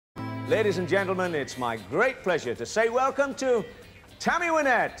Ladies and gentlemen, it's my great pleasure to say welcome to Tammy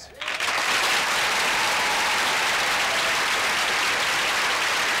Wynette.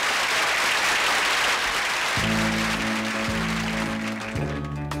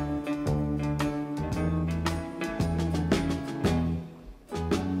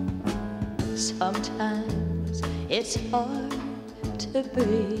 Sometimes it's hard to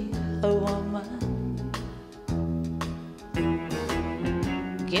be a woman,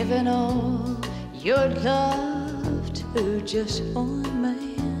 giving all your love to just one man.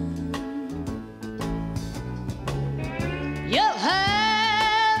 You'll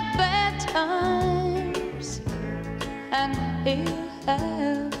have bad times and he'll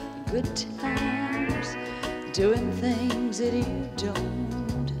have good times, doing things that you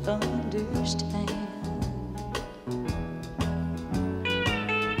don't understand.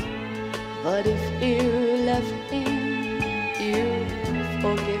 But if you love him, you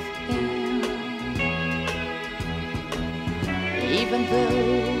forgive him, even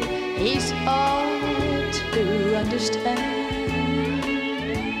though he's hard to understand.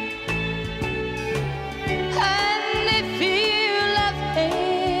 And if you love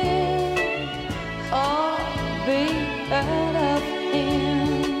him, or be proud of him,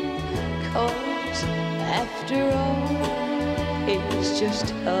 'cause after all, he's just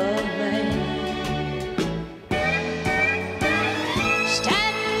a man.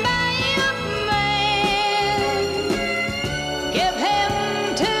 Stand by your man. Give him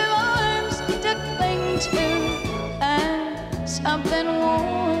 2 arms to cling to, and something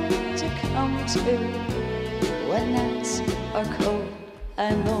warm to come to when nights are cold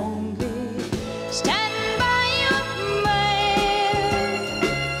and long.